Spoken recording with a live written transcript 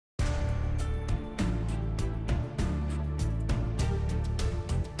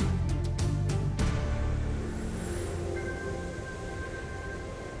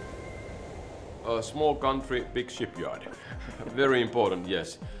a small country, big shipyard. Very important,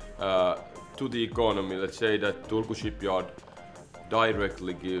 yes. To the economy, let's say that Turku Shipyard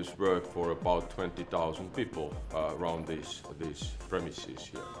directly gives work for about 20,000 people around these premises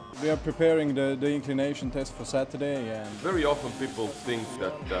here. We are preparing the inclination test for Saturday. And very often people think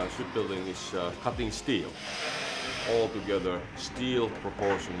that shipbuilding is cutting steel. Altogether, steel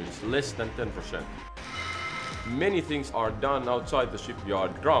proportion is less than 10%. Many things are done outside the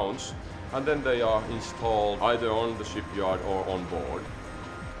shipyard grounds, and then they are installed either on the shipyard or on board.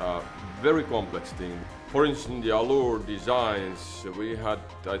 Very complex thing. For instance, the Allure designs, we had,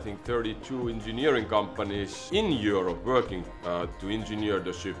 I think, 32 engineering companies in Europe working to engineer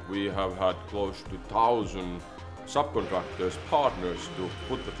the ship. We have had close to 1,000 subcontractors, partners to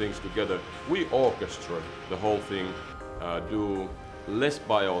put the things together. We orchestrate the whole thing, do less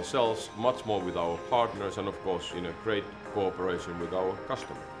by ourselves, much more with our partners, and of course in a great cooperation with our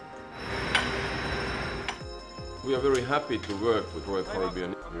customer. We are very happy to work with Royal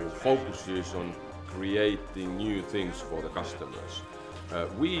Caribbean, who focuses on creating new things for the customers.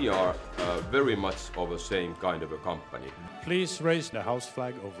 We are very much of the same kind of a company. Please raise the house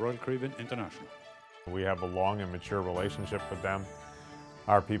flag of Royal Caribbean International. We have a long and mature relationship with them.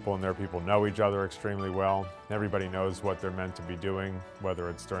 Our people and their people know each other extremely well. Everybody knows what they're meant to be doing, whether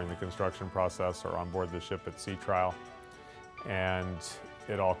it's during the construction process or on board the ship at sea trial. And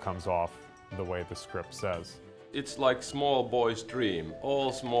it all comes off the way the script says. It's like small boy's dream.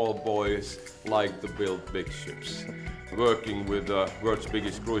 All small boys like to build big ships. Working with the world's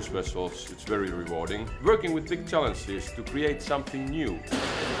biggest cruise vessels, it's very rewarding. Working with big challenges to create something new,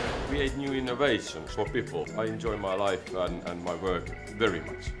 create new innovations for people. I enjoy my life and my work very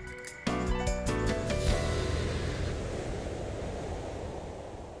much.